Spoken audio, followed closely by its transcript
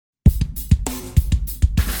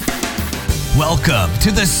Welcome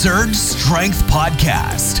to the Surge Strength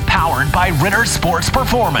Podcast, powered by Ritter Sports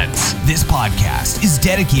Performance. This podcast is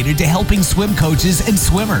dedicated to helping swim coaches and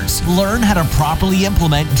swimmers learn how to properly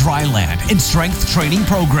implement Dryland and strength training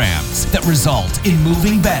programs that result in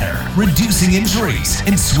moving better, reducing injuries,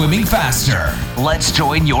 and swimming faster. Let's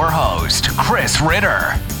join your host, Chris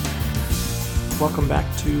Ritter. Welcome back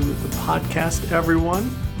to the podcast, everyone.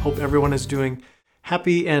 Hope everyone is doing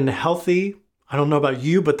happy and healthy. I don't know about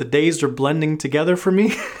you, but the days are blending together for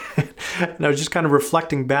me. And I was just kind of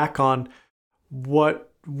reflecting back on what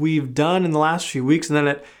we've done in the last few weeks. And then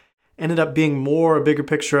it ended up being more a bigger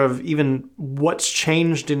picture of even what's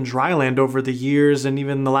changed in Dryland over the years and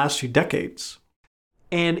even the last few decades.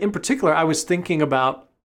 And in particular, I was thinking about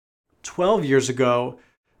 12 years ago,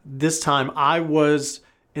 this time I was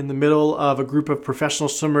in the middle of a group of professional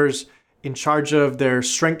swimmers in charge of their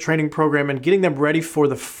strength training program and getting them ready for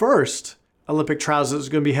the first Olympic trials that was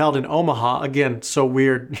going to be held in Omaha. Again, so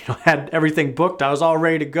weird. Had everything booked. I was all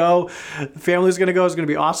ready to go. The family was going to go. It was going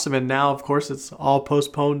to be awesome. And now, of course, it's all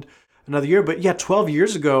postponed another year. But yeah, 12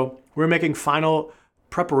 years ago, we were making final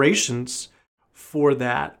preparations for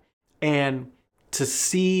that. And to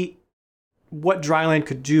see what Dryland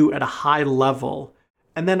could do at a high level.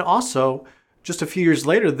 And then also, just a few years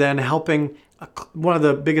later, then helping one of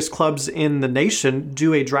the biggest clubs in the nation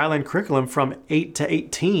do a Dryland curriculum from 8 to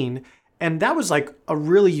 18. And that was like a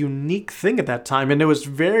really unique thing at that time. And it was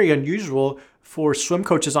very unusual for swim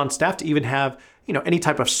coaches on staff to even have, any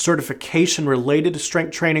type of certification related to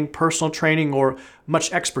strength training, personal training, or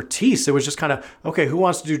much expertise. It was just kind of, okay, who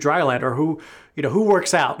wants to do Dryland, or who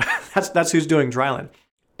works out? That's who's doing Dryland.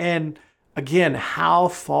 And again, how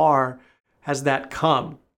far has that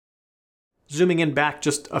come? Zooming in back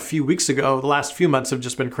just a few weeks ago, the last few months have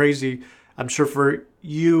just been crazy. I'm sure for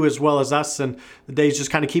you as well as us, and the days just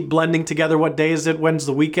kind of keep blending together. What day is it? When's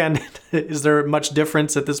the weekend? Is there much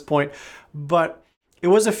difference at this point? But it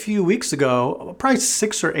was a few weeks ago, probably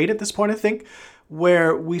 6 or 8 at this point, I think,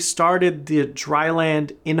 where we started the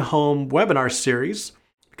Dryland in-home webinar series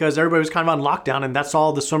because everybody was kind of on lockdown, and that's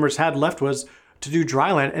all the swimmers had left was to do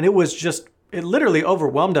Dryland. And it literally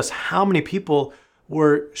overwhelmed us how many people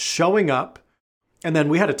were showing up. And then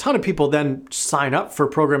we had a ton of people then sign up for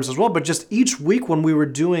programs as well. But just each week when we were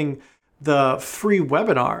doing the free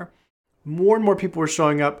webinar, more and more people were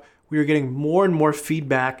showing up. We were getting more and more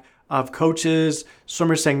feedback of coaches,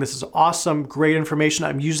 swimmers saying, this is awesome, great information.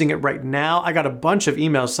 I'm using it right now. I got a bunch of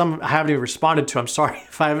emails. Some I haven't even responded to. I'm sorry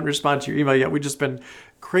if I haven't responded to your email yet. We've just been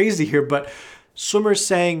crazy here. But swimmers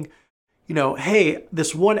saying, hey,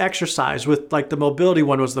 this one exercise with like the mobility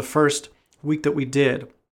one was the first week that we did.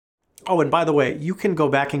 Oh, and by the way, you can go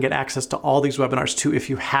back and get access to all these webinars too if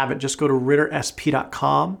you haven't. Just go to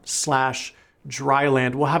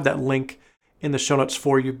rittersp.com/Dryland. We'll have that link in the show notes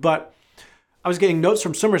for you. But I was getting notes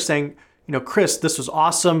from swimmers saying, Chris, this was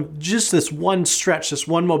awesome. Just this one stretch, this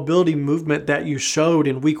one mobility movement that you showed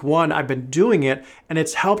in week 1, I've been doing it and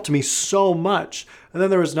it's helped me so much. And then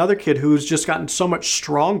there was another kid who's just gotten so much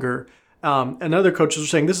stronger. And other coaches were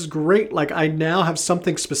saying, this is great. Like I now have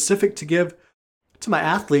something specific to give to my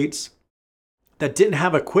athletes that didn't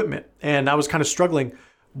have equipment. And I was kind of struggling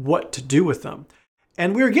what to do with them.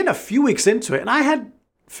 And we were getting a few weeks into it. And I had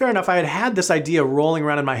this idea rolling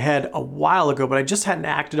around in my head a while ago, but I just hadn't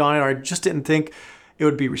acted on it, or I just didn't think it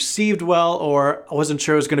would be received well, or I wasn't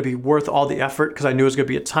sure it was going to be worth all the effort because I knew it was going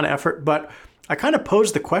to be a ton of effort. But I kind of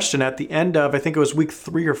posed the question at the end of, I think it was week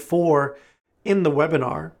 3 or 4 in the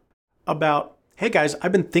webinar about, hey guys,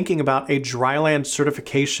 I've been thinking about a Dryland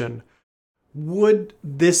certification. Would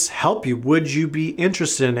this help you? Would you be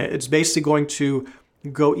interested in it? It's basically going to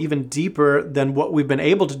go even deeper than what we've been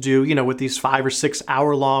able to do, with these 5 or 6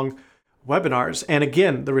 hour long webinars. And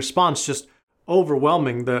again, the response just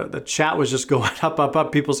overwhelming. The chat was just going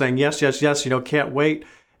up, people saying, yes, can't wait.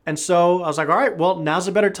 And so I was like, all right, well, now's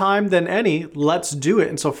a better time than any. Let's do it.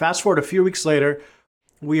 And so fast forward a few weeks later,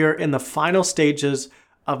 we are in the final stages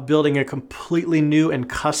of building a completely new and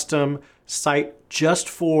custom site just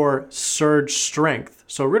for Surge Strength.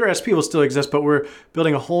 So Ritter SP will still exist, but we're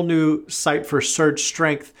building a whole new site for Surge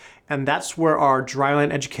Strength. And that's where our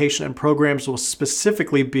Dryland education and programs will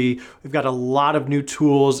specifically be. We've got a lot of new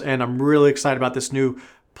tools, and I'm really excited about this new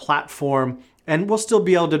platform. And we'll still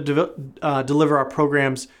be able to deliver our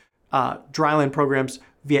programs, Dryland programs,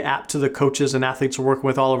 via app to the coaches and athletes we're working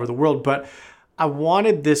with all over the world. But I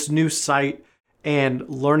wanted this new site and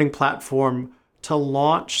learning platform to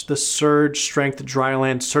launch the Surge Strength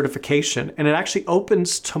Dryland certification. And it actually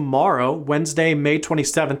opens tomorrow, Wednesday, May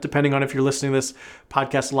 27th, depending on if you're listening to this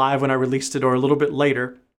podcast live when I released it or a little bit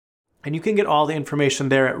later. And you can get all the information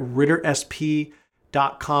there at rittersp.com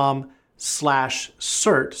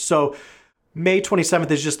cert. So May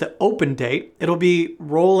 27th is just the open date. It'll be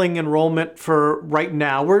rolling enrollment for right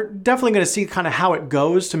now. We're definitely going to see kind of how it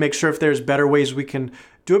goes to make sure if there's better ways we can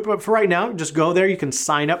do it. But for right now, just go there. You can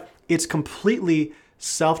sign up. It's completely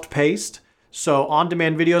self-paced. So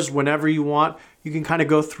on-demand videos, whenever you want, you can kind of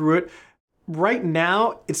go through it. Right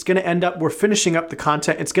now, it's going to end up, we're finishing up the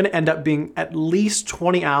content. It's going to end up being at least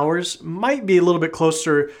 20 hours, might be a little bit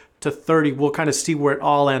closer to 30. We'll kind of see where it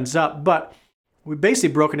all ends up. But we've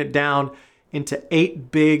basically broken it down into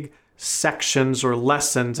 8 big sections or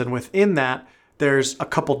lessons. And within that, there's a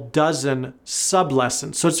couple dozen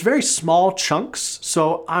sub-lessons. So it's very small chunks.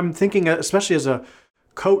 So I'm thinking, especially as a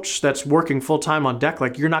coach that's working full-time on deck,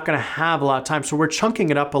 like you're not going to have a lot of time. So we're chunking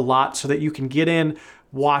it up a lot so that you can get in,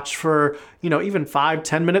 watch for, even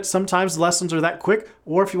 5-10 minutes. Sometimes the lessons are that quick.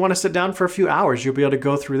 Or if you want to sit down for a few hours, you'll be able to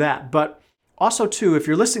go through that. But also too, if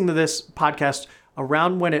you're listening to this podcast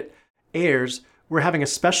around when it airs, we're having a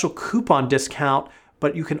special coupon discount,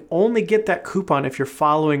 but you can only get that coupon if you're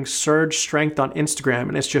following Surge Strength on Instagram.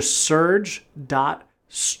 And it's just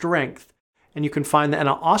surge.strength. And you can find that. And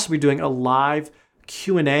I'll also be doing a live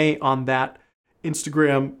Q&A on that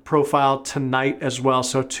Instagram profile tonight as well.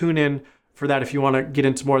 So tune in for that if you want to get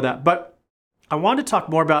into more of that. But I want to talk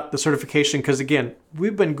more about the certification because, again,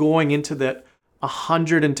 we've been going into that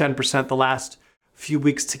 110% the last few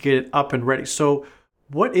weeks to get it up and ready. So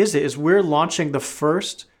what is it? Is we're launching the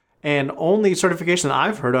first and only certification that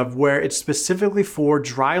I've heard of where it's specifically for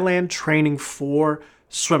dryland training for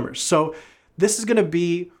swimmers. So this is going to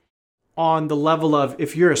be on the level of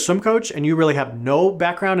if you're a swim coach and you really have no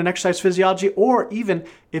background in exercise physiology, or even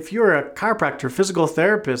if you're a chiropractor, physical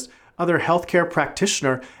therapist, other healthcare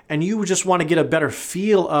practitioner, and you just want to get a better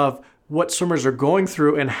feel of what swimmers are going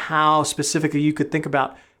through and how specifically you could think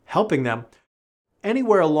about helping them.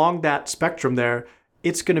 Anywhere along that spectrum there,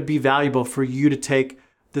 it's going to be valuable for you to take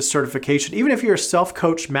this certification. Even if you're a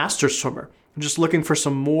self-coach master swimmer, just looking for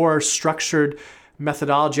some more structured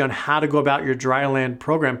methodology on how to go about your dryland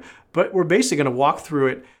program. But we're basically going to walk through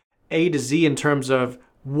it A to Z in terms of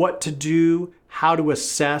what to do, how to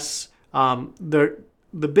assess. The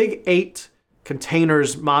big 8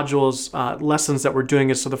 containers, modules, lessons that we're doing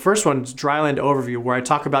is, so the first one is Dryland Overview, where I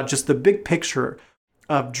talk about just the big picture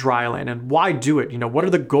of dryland and why do it? What are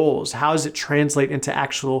the goals? How does it translate into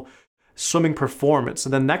actual swimming performance?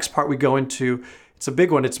 And the next part we go into, it's a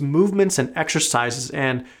big one. It's movements and exercises.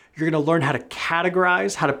 And you're going to learn how to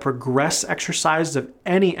categorize, how to progress exercises of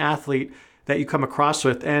any athlete that you come across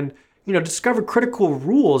with, and discover critical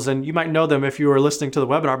rules. And you might know them if you were listening to the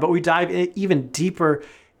webinar, but we dive even deeper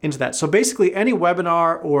into that. So basically any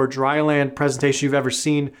webinar or dryland presentation you've ever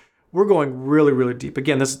seen, we're going really, really deep.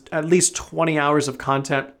 Again, there's at least 20 hours of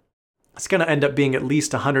content. It's going to end up being at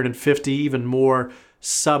least 150, even more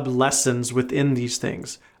sub-lessons within these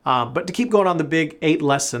things. But to keep going on the big 8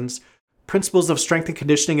 lessons, principles of strength and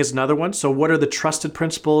conditioning is another one. So what are the trusted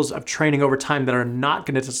principles of training over time that are not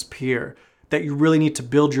going to disappear, that you really need to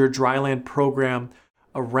build your dryland program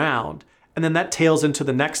around? And then that tails into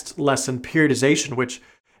the next lesson, periodization, which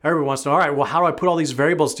everyone wants to know, all right, well, how do I put all these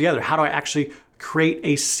variables together? How do I actually create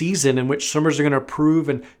a season in which swimmers are going to improve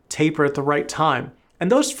and taper at the right time?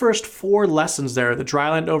 And those first 4 lessons there, the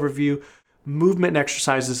Dryland Overview, movement and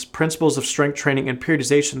exercises, principles of strength training, and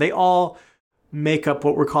periodization, they all make up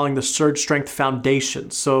what we're calling the Surge Strength Foundation.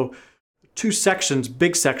 So 2 sections,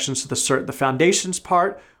 big sections to the foundations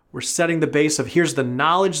part. We're setting the base of here's the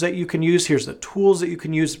knowledge that you can use, here's the tools that you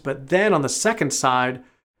can use. But then on the second side,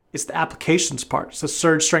 it's the applications part. It's the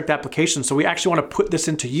Surge Strength application. So we actually want to put this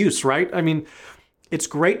into use, right? I mean, it's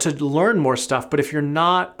great to learn more stuff, but if you're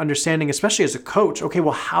not understanding, especially as a coach, okay,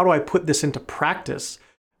 well, how do I put this into practice?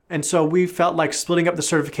 And so we felt like splitting up the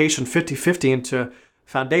certification 50-50 into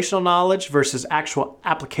foundational knowledge versus actual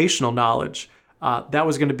applicational knowledge. That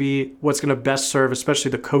was going to be what's going to best serve,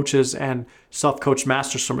 especially the coaches and self-coach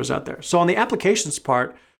master swimmers out there. So on the applications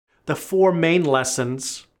part, the 4 main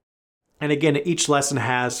lessons, and again, each lesson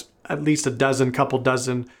has at least couple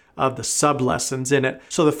dozen of the sub-lessons in it.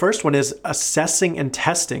 So the first one is assessing and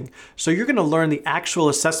testing. So you're going to learn the actual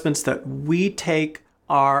assessments that we take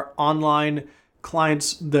our online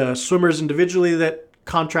clients, the swimmers individually that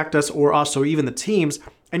contract us, or also even the teams,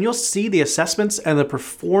 and you'll see the assessments and the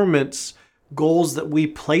performance goals that we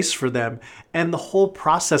place for them and the whole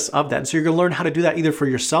process of that. And so you're going to learn how to do that either for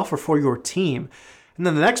yourself or for your team. And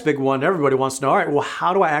then the next big one, everybody wants to know, all right, well,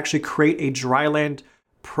 how do I actually create a dryland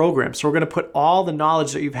program? So we're going to put all the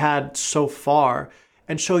knowledge that you've had so far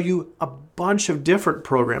and show you a bunch of different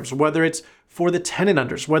programs, whether it's for the 10 and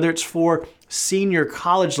unders, whether it's for senior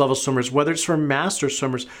college level swimmers, whether it's for master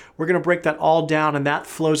swimmers. We're going to break that all down, and that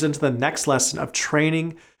flows into the next lesson of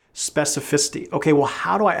training specificity. Okay, well,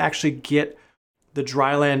 how do I actually get the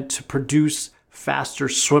Dryland to produce faster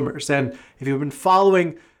swimmers? And if you've been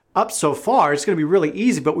following up so far, it's going to be really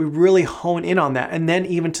easy, but we really hone in on that. And then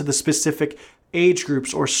even to the specific age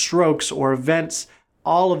groups or strokes or events,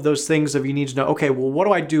 all of those things that you need to know, okay, well, what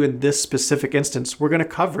do I do in this specific instance? We're going to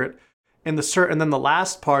cover it in the cert. And then the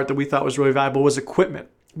last part that we thought was really valuable was equipment,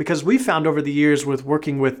 because we found over the years with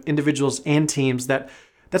working with individuals and teams that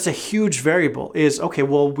that's a huge variable is, okay,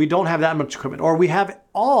 well, we don't have that much equipment, or we have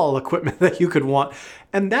all equipment that you could want.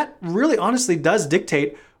 And that really honestly does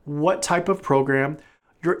dictate what type of program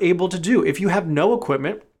you're able to do. If you have no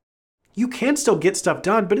equipment, you can still get stuff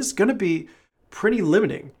done, but it's going to be pretty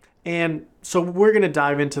limiting. And so we're going to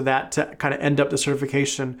dive into that to kind of end up the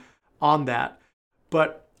certification on that.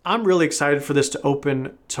 But I'm really excited for this to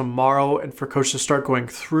open tomorrow and for coaches to start going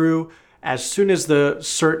through. As soon as the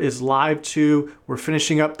cert is live too, we're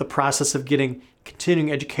finishing up the process of getting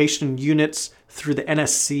continuing education units through the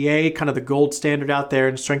NSCA, kind of the gold standard out there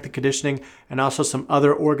in strength and conditioning, and also some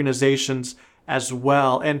other organizations as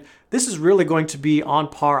well. And this is really going to be on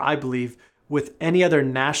par, I believe, with any other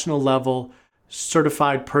national level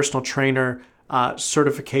certified personal trainer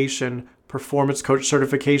certification, performance coach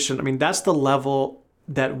certification. I mean, that's the level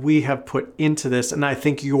that we have put into this, and I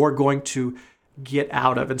think you're going to get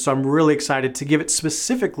out of. And so I'm really excited to give it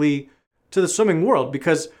specifically to the swimming world,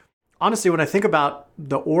 because honestly, when I think about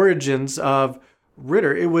the origins of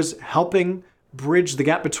Ritter, it was helping bridge the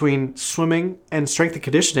gap between swimming and strength and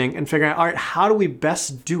conditioning and figuring out, all right, how do we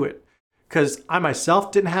best do it? Because I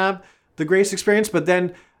myself didn't have the greatest experience, but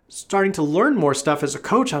then starting to learn more stuff as a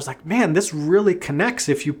coach, I was like, man, this really connects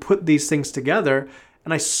if you put these things together.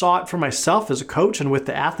 And I saw it for myself as a coach and with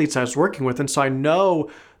the athletes I was working with. And so I know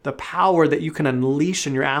the power that you can unleash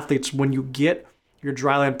in your athletes when you get your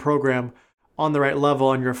Dryland program on the right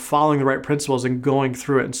level and you're following the right principles and going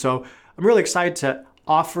through it. And so I'm really excited to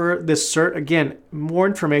offer this cert. Again, more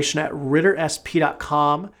information at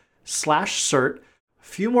rittersp.com/cert. A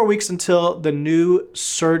few more weeks until the new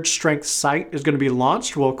Surge Strength site is going to be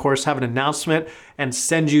launched. We'll, of course, have an announcement and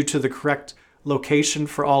send you to the correct location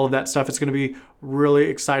for all of that stuff. It's going to be really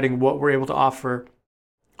exciting what we're able to offer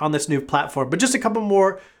on this new platform. But just a couple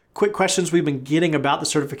more quick questions we've been getting about the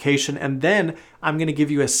certification, and then I'm going to give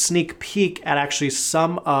you a sneak peek at actually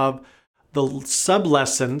some of the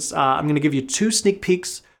sub-lessons. I'm going to give you 2 sneak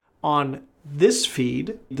peeks on this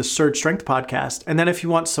feed, the Surge Strength podcast, and then if you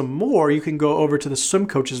want some more, you can go over to the Swim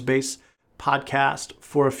Coaches Base podcast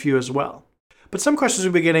for a few as well. But some questions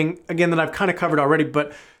we've been getting, again, that I've kind of covered already,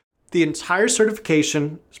 but the entire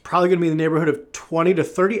certification is probably going to be in the neighborhood of 20 to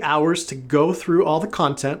 30 hours to go through all the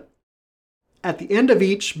content. At the end of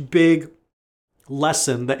each big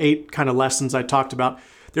lesson, the 8 kind of lessons I talked about,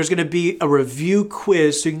 there's going to be a review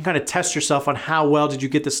quiz so you can kind of test yourself on how well did you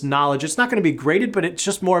get this knowledge. It's not going to be graded, but it's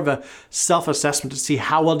just more of a self-assessment to see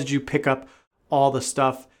how well did you pick up all the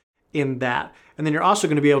stuff in that. And then you're also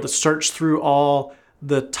going to be able to search through all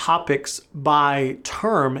the topics by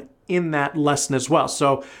term in that lesson as well.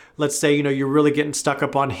 So let's say, you're really getting stuck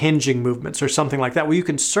up on hinging movements or something like that. Well, you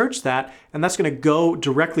can search that, and that's going to go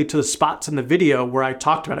directly to the spots in the video where I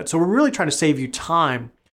talked about it. So we're really trying to save you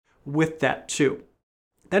time with that too.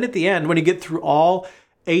 Then at the end, when you get through all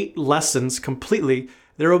 8 lessons completely,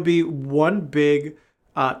 there will be one big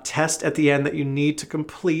test at the end that you need to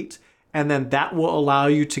complete, and then that will allow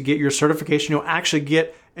you to get your certification. You'll actually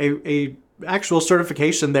get a actual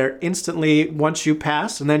certification there instantly once you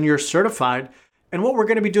pass, and then you're certified. And what we're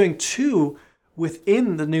going to be doing too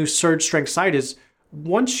within the new Surge Strength site is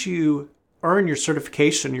once you earn your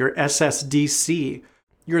certification, your SSDC,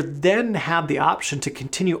 you then have the option to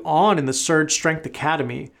continue on in the Surge Strength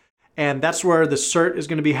Academy. And that's where the cert is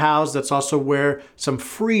going to be housed. That's also where some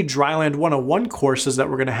free Dryland 101 courses that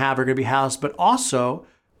we're going to have are going to be housed. But also,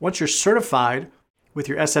 once you're certified with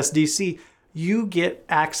your SSDC, you get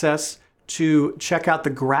access to check out the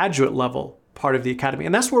graduate level part of the academy.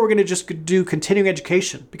 And that's where we're going to just do continuing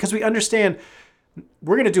education, because we understand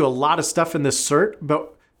we're going to do a lot of stuff in this cert,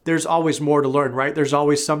 but there's always more to learn, right? There's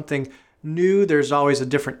always something new. There's always a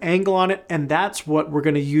different angle on it. And that's what we're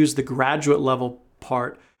going to use the graduate level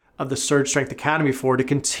part of the Surge Strength Academy for, to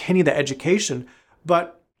continue the education.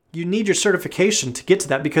 But you need your certification to get to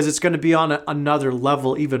that, because it's going to be on another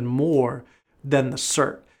level even more than the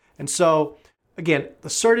cert. And so again, the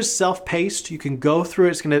cert is self-paced. You can go through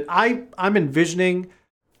it. It's going to, I'm envisioning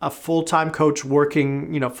a full-time coach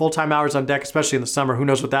working, full-time hours on deck, especially in the summer. Who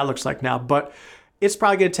knows what that looks like now, but it's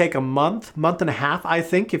probably going to take a month and a half, I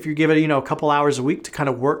think, if you give it, a couple hours a week to kind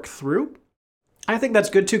of work through. I think that's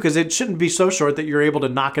good too, because it shouldn't be so short that you're able to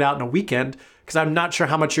knock it out in a weekend, because I'm not sure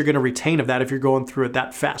how much you're going to retain of that if you're going through it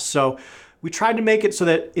that fast. So we tried to make it so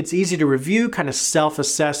that it's easy to review, kind of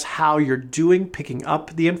self-assess how you're doing, picking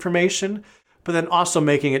up the information, but then also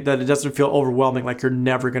making it that it doesn't feel overwhelming, like you're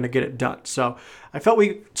never going to get it done. So I felt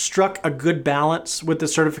we struck a good balance with the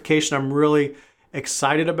certification. I'm really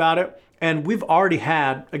excited about it. And we've already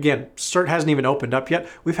had, again, cert hasn't even opened up yet.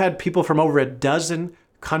 We've had people from over a dozen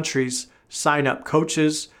countries sign up,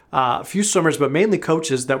 coaches, a few swimmers, but mainly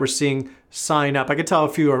coaches that we're seeing sign up. I can tell a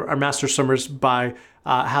few are master swimmers by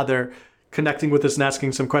how they're connecting with us and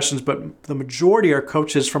asking some questions, but the majority are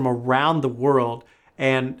coaches from around the world.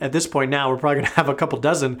 And at this point now, we're probably going to have a couple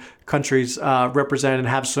dozen countries represented and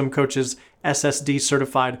have swim coaches SSD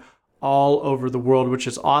certified all over the world, which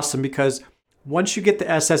is awesome, because once you get the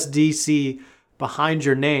SSDC behind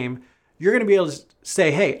your name, you're going to be able to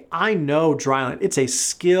say, hey, I know Dryland. It's a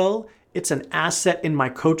skill. It's an asset in my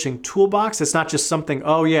coaching toolbox. It's not just something,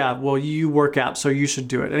 oh yeah, well, you work out, so you should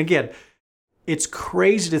do it. And again, it's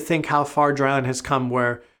crazy to think how far Dryland has come,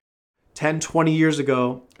 where 10, 20 years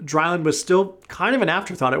ago, Dryland was still kind of an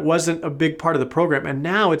afterthought. It wasn't a big part of the program. And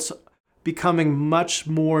now it's becoming much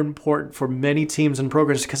more important for many teams and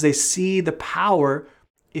programs, because they see the power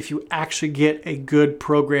if you actually get a good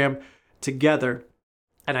program together.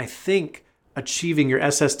 And I think achieving your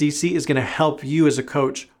SSDC is going to help you as a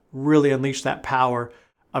coach really unleash that power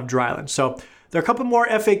of Dryland. So there are a couple more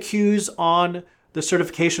FAQs on the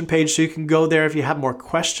certification page, so you can go there if you have more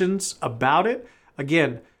questions about it.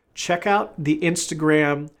 Again, check out the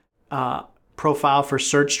Instagram profile for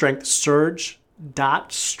Surge Strength,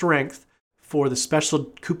 surge.strength, for the special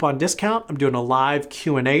coupon discount. I'm doing a live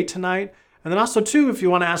Q&A tonight. And then also too, if you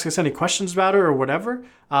want to ask us any questions about it or whatever,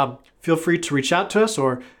 feel free to reach out to us,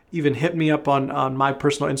 or even hit me up on my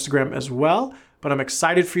personal Instagram as well. But I'm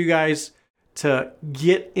excited for you guys to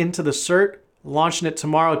get into the cert, launching it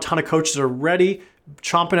tomorrow. A ton of coaches are ready,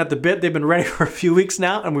 chomping at the bit. They've been ready for a few weeks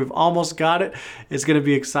now, and we've almost got it. It's going to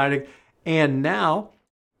be exciting. And now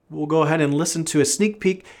we'll go ahead and listen to a sneak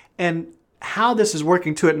peek and how this is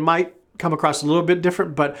working too. It might come across a little bit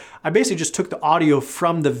different, but I basically just took the audio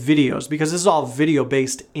from the videos, because this is all video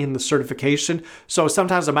based in the certification. So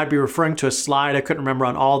sometimes I might be referring to a slide. I couldn't remember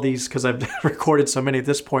on all these because I've recorded so many at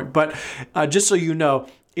this point. But just so you know,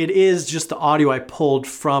 it is just the audio I pulled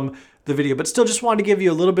from the video, but still just wanted to give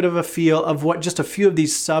you a little bit of a feel of what just a few of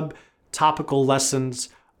these sub-topical lessons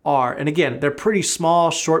are. And again, they're pretty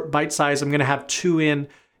small, short, bite size. I'm going to have 2 in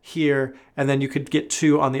here, and then you could get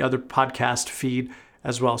 2 on the other podcast feed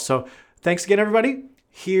as well. So thanks again, everybody.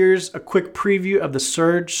 Here's a quick preview of the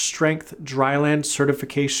Surge Strength Dryland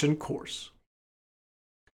certification course.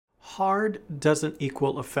 Hard doesn't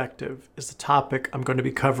equal effective is the topic I'm going to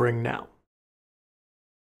be covering now.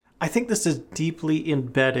 I think this is deeply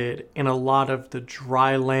embedded in a lot of the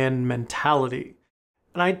Dryland mentality.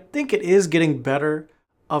 And I think it is getting better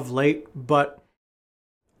of late, but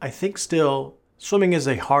I think still swimming is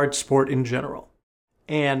a hard sport in general.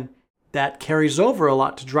 And that carries over a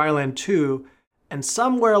lot to Dryland too. And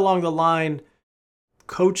somewhere along the line,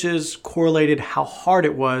 coaches correlated how hard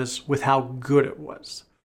it was with how good it was.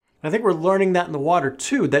 And I think we're learning that in the water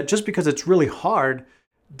too, that just because it's really hard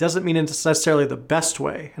doesn't mean it's necessarily the best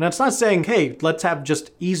way. And it's not saying, hey, let's have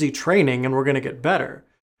just easy training and we're going to get better.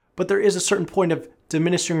 But there is a certain point of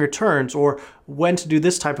diminishing returns, or when to do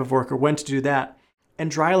this type of work or when to do that. And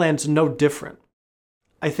Dryland's no different.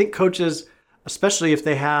 I think coaches, especially if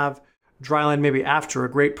they have Dryland maybe after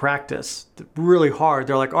a great practice, really hard,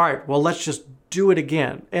 they're like, all right, well, let's just do it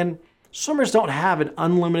again. And swimmers don't have an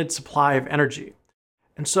unlimited supply of energy.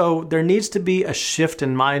 And so there needs to be a shift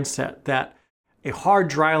in mindset that a hard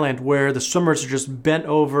Dryland where the swimmers are just bent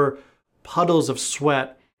over, puddles of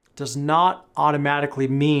sweat, does not automatically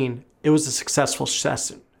mean it was a successful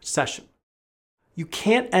session. You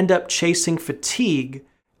can't end up chasing fatigue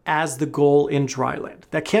as the goal in Dryland.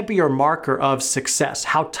 That can't be your marker of success.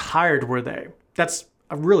 How tired were they? That's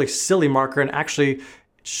a really silly marker, and actually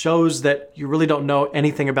shows that you really don't know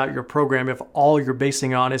anything about your program if all you're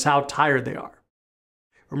basing on is how tired they are.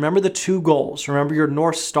 Remember the 2 goals. Remember your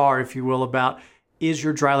North Star, if you will, about is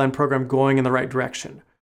your Dryland program going in the right direction?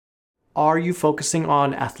 Are you focusing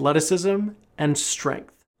on athleticism and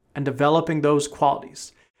strength and developing those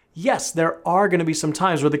qualities? Yes, there are going to be some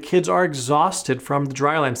times where the kids are exhausted from the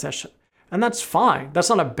Dryland session, and that's fine. That's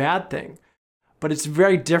not a bad thing, but it's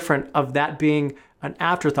very different of that being an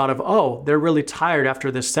afterthought of, oh, they're really tired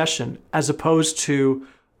after this session, as opposed to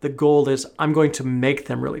the goal is I'm going to make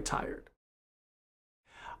them really tired.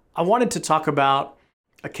 I wanted to talk about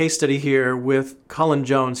a case study here with Cullen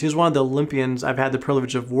Jones. He's one of the Olympians I've had the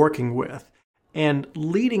privilege of working with. And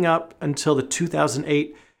leading up until the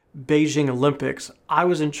 2008 Beijing Olympics, I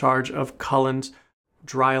was in charge of Cullen's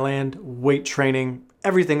Dryland, weight training,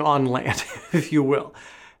 everything on land, if you will.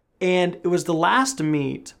 And it was the last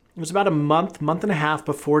meet. It was about a month and a half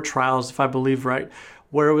before trials, if I believe right,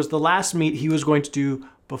 where it was the last meet he was going to do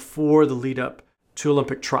before the lead up to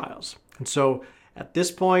Olympic trials. And so at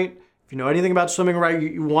this point, if you know anything about swimming, right,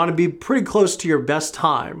 you want to be pretty close to your best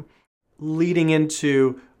time leading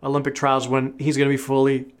into Olympic trials when he's going to be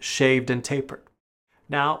fully shaved and tapered.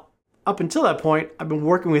 Now, up until that point, I've been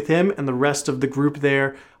working with him and the rest of the group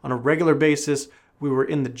there on a regular basis. We were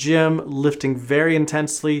in the gym lifting very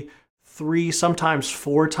intensely, 3, sometimes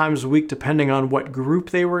 4 times a week, depending on what group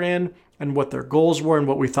they were in and what their goals were and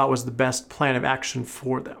what we thought was the best plan of action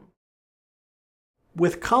for them.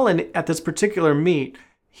 With Cullen at this particular meet,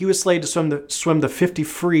 he was slated to swim the 50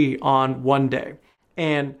 free on one day.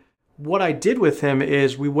 And what I did with him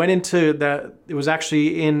is we went into that, it was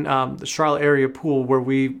actually in the Charlotte area pool where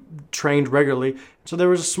we trained regularly. So there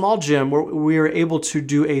was a small gym where we were able to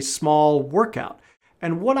do a small workout.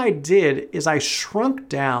 And what I did is I shrunk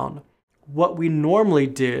down what we normally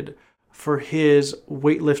did for his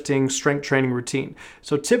weightlifting strength training routine.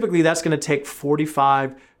 So typically that's going to take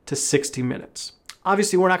 45 to 60 minutes.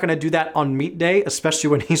 Obviously, we're not going to do that on meet day,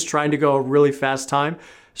 especially when he's trying to go a really fast time.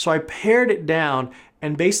 So I pared it down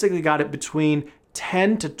and basically got it between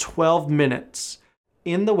 10 to 12 minutes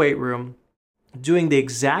in the weight room, doing the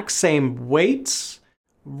exact same weights,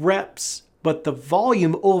 reps, but the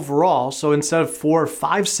volume overall. So instead of 4 or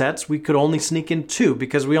 5 sets, we could only sneak in 2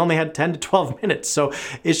 because we only had 10 to 12 minutes. So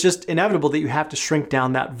it's just inevitable that you have to shrink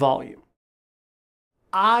down that volume.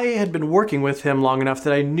 I had been working with him long enough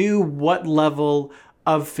that I knew what level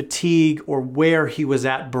of fatigue or where he was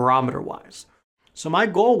at barometer-wise. So my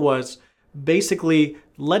goal was basically,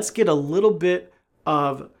 let's get a little bit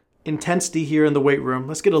of intensity here in the weight room.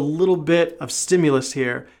 Let's get a little bit of stimulus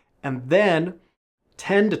here. And then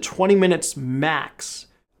 10 to 20 minutes max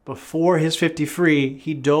before his 50 free,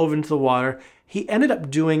 he dove into the water. He ended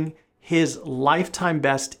up doing his lifetime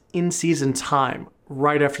best in-season time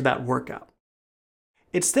right after that workout.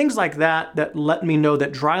 It's things like that that let me know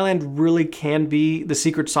that Dryland really can be the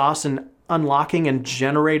secret sauce in unlocking and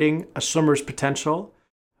generating a swimmer's potential,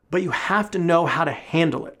 but you have to know how to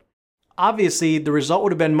handle it. Obviously, the result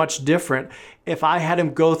would have been much different if I had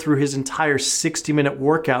him go through his entire 60-minute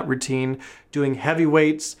workout routine, doing heavy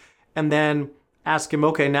weights, and then ask him,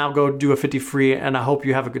 okay, now go do a 50 free, and I hope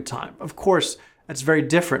you have a good time. Of course, that's very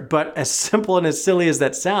different, but as simple and as silly as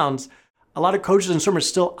that sounds, a lot of coaches and swimmers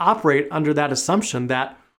still operate under that assumption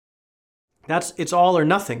that it's all or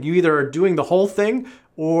nothing. You either are doing the whole thing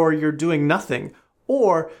or you're doing nothing,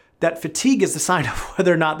 or that fatigue is the sign of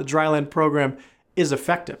whether or not the Dryland program is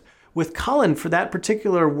effective. With Cullen, for that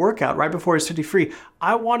particular workout right before his 50 free,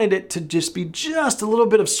 I wanted it to just be just a little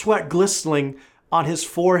bit of sweat glistening on his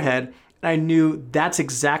forehead. And I knew that's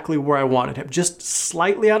exactly where I wanted him. Just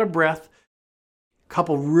slightly out of breath, a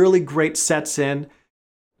couple really great sets in,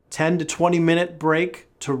 10 to 20 minute break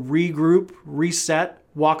to regroup, reset,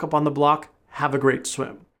 walk up on the block, have a great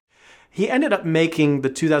swim. He ended up making the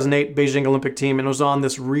 2008 Beijing Olympic team and was on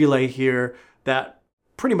this relay here that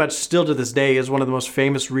pretty much still to this day is one of the most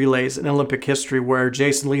famous relays in Olympic history, where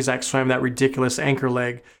Jason Lezak swam that ridiculous anchor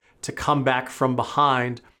leg to come back from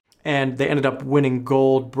behind. And they ended up winning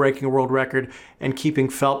gold, breaking a world record, and keeping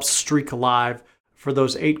Phelps' streak alive for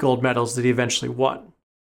those 8 gold medals that he eventually won.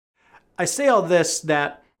 I say all this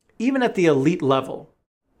that even at the elite level,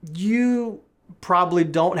 you probably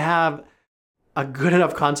don't have a good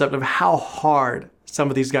enough concept of how hard some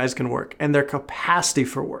of these guys can work and their capacity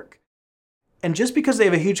for work. And just because they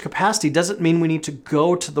have a huge capacity doesn't mean we need to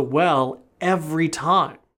go to the well every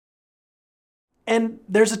time. And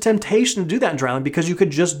there's a temptation to do that in Dryland because you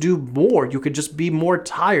could just do more. You could just be more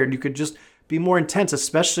tired. You could just be more intense,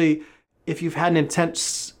 especially if you've had an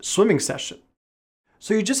intense swimming session.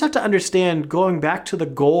 So you just have to understand, going back to the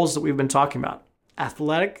goals that we've been talking about,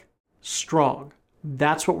 athletic, strong.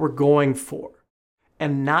 That's what we're going for,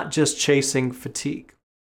 and not just chasing fatigue.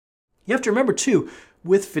 You have to remember too,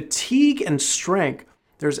 with fatigue and strength,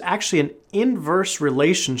 there's actually an inverse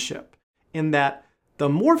relationship in that the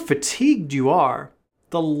more fatigued you are,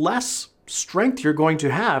 the less strength you're going to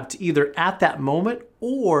have to either at that moment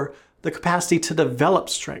or the capacity to develop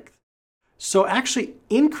strength. So actually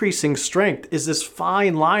increasing strength is this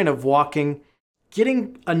fine line of walking,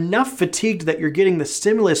 getting enough fatigued that you're getting the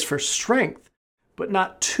stimulus for strength, but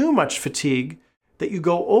not too much fatigue that you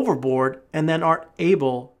go overboard and then aren't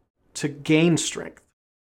able to gain strength.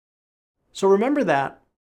 So remember that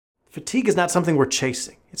fatigue is not something we're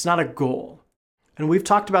chasing. It's not a goal. And we've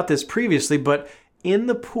talked about this previously, but in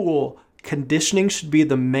the pool, conditioning should be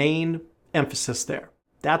the main emphasis there.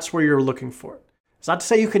 That's where you're looking for it. It's not to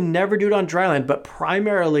say you can never do it on dry land, but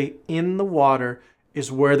primarily in the water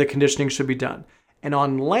is where the conditioning should be done. And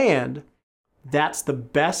on land, that's the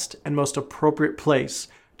best and most appropriate place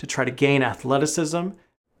to try to gain athleticism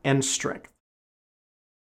and strength.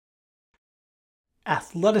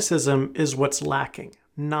 Athleticism is what's lacking,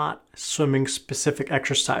 not swimming specific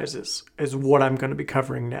exercises, is what I'm going to be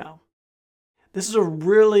covering now. This is a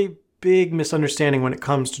really big misunderstanding when it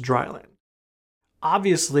comes to dry land.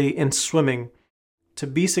 Obviously, in swimming, to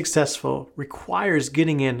be successful requires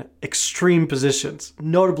getting in extreme positions,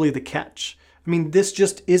 notably the catch. I mean, this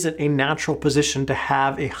just isn't a natural position to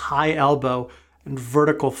have a high elbow and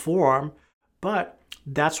vertical forearm, but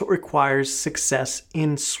that's what requires success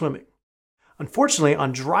in swimming. Unfortunately,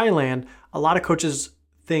 on dry land, a lot of coaches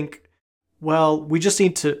think, well, we just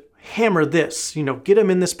need to hammer this, get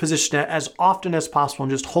them in this position as often as possible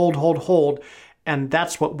and just hold, and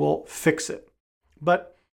that's what will fix it.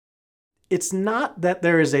 But it's not that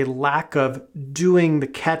there is a lack of doing the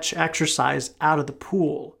catch exercise out of the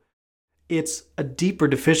pool. It's a deeper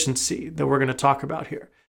deficiency that we're going to talk about here.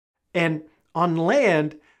 And on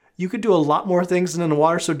land, you could do a lot more things than in the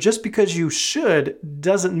water. So just because you should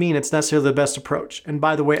doesn't mean it's necessarily the best approach. And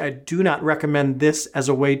by the way, I do not recommend this as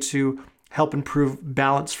a way to help improve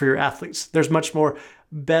balance for your athletes. There's much more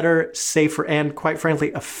better, safer, and quite frankly,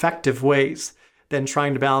 effective ways than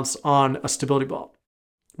trying to balance on a stability ball.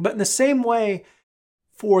 But in the same way,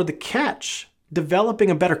 for the catch, developing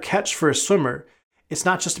a better catch for a swimmer, it's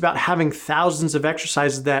not just about having thousands of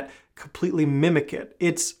exercises that completely mimic it.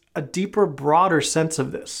 It's a deeper, broader sense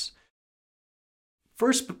of this.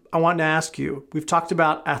 First, I want to ask you, we've talked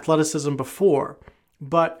about athleticism before,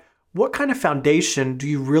 but what kind of foundation do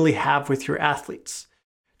you really have with your athletes?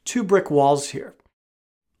 2 brick walls here.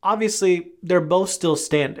 Obviously, they're both still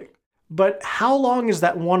standing, but how long is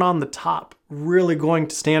that one on the top really going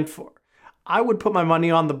to stand for? I would put my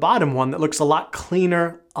money on the bottom one that looks a lot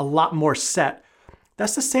cleaner, a lot more set.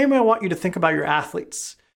 That's the same way I want you to think about your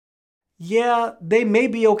athletes. Yeah, they may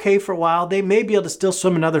be okay for a while. They may be able to still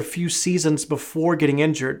swim another few seasons before getting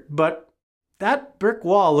injured, but that brick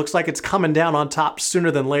wall looks like it's coming down on top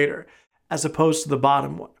sooner than later, as opposed to the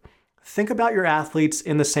bottom one. Think about your athletes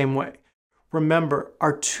in the same way. Remember,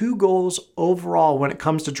 our 2 goals overall when it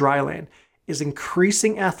comes to dry land is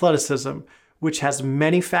increasing athleticism, which has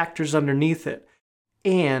many factors underneath it,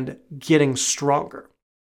 and getting stronger.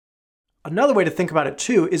 Another way to think about it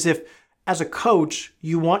too is if, as a coach,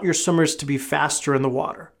 you want your swimmers to be faster in the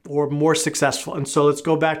water or more successful. And so let's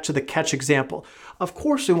go back to the catch example. Of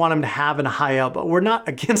course, we want them to have a high elbow. We're not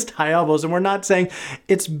against high elbows, and we're not saying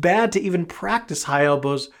it's bad to even practice high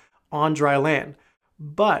elbows on dry land.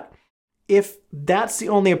 But if that's the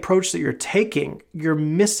only approach that you're taking, you're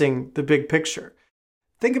missing the big picture.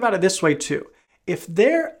 Think about it this way too. If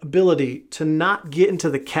their ability to not get into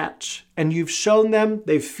the catch, and you've shown them,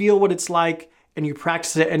 they feel what it's like, and you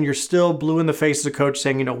practice it, and you're still blue in the face as a coach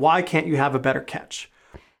saying, why can't you have a better catch?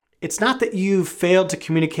 It's not that you've failed to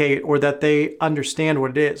communicate or that they understand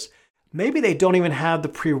what it is. Maybe they don't even have the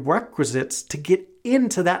prerequisites to get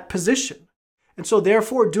into that position. And so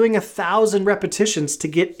therefore, doing 1,000 repetitions to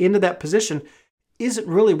get into that position isn't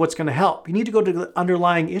really what's going to help. You need to go to the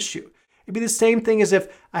underlying issue. It'd be the same thing as if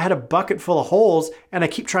I had a bucket full of holes and I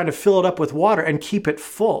keep trying to fill it up with water and keep it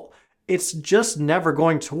full. It's just never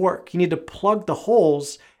going to work. You need to plug the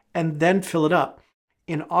holes and then fill it up.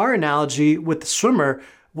 In our analogy with the swimmer,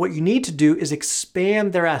 what you need to do is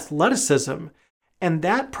expand their athleticism. And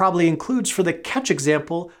that probably includes, for the catch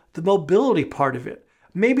example, the mobility part of it.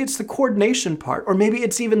 Maybe it's the coordination part, or maybe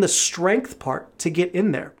it's even the strength part to get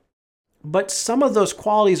in there. But some of those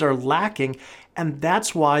qualities are lacking, and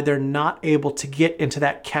that's why they're not able to get into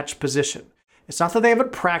that catch position. It's not that they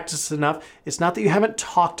haven't practiced enough. It's not that you haven't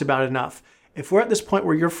talked about it enough. If we're at this point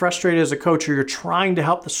where you're frustrated as a coach or you're trying to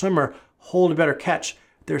help the swimmer hold a better catch,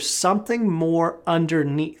 there's something more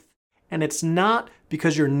underneath. And it's not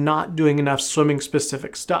because you're not doing enough swimming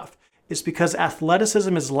specific stuff. It's because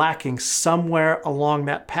athleticism is lacking somewhere along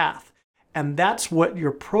that path. And that's what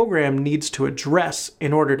your program needs to address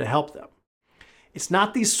in order to help them. It's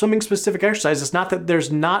not these swimming specific exercises. It's not that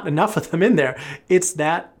there's not enough of them in there. It's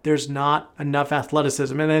that there's not enough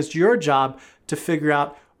athleticism. And it's your job to figure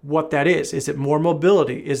out what that is. Is it more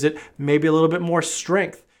mobility? Is it maybe a little bit more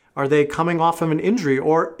strength? Are they coming off of an injury,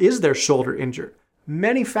 or is their shoulder injured?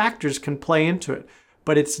 Many factors can play into it,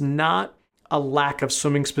 but it's not a lack of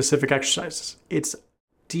swimming specific exercises. It's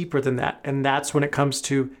deeper than that. And that's when it comes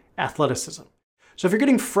to athleticism. So if you're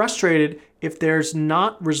getting frustrated, if there's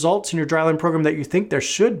not results in your Dryland program that you think there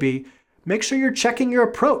should be, make sure you're checking your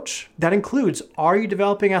approach. That includes, are you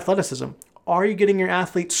developing athleticism? Are you getting your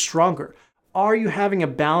athletes stronger? Are you having a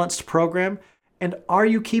balanced program? And are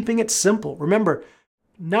you keeping it simple? Remember,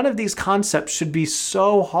 none of these concepts should be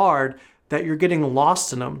so hard that you're getting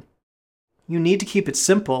lost in them. You need to keep it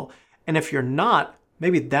simple. And if you're not,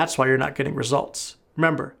 maybe that's why you're not getting results.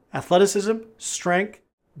 Remember, athleticism, strength,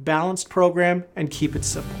 balanced program, and keep it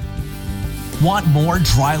simple. Want more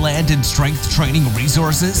Dryland and strength training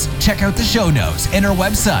resources? Check out the show notes and our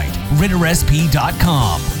website,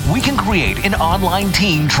 rittersp.com. We can create an online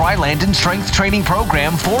team Dryland and strength training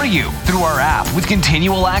program for you through our app with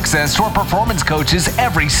continual access to our performance coaches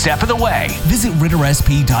every step of the way. Visit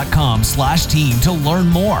rittersp.com/team to learn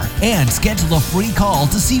more and schedule a free call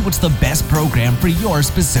to see what's the best program for your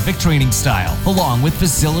specific training style, along with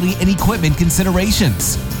facility and equipment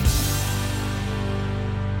considerations.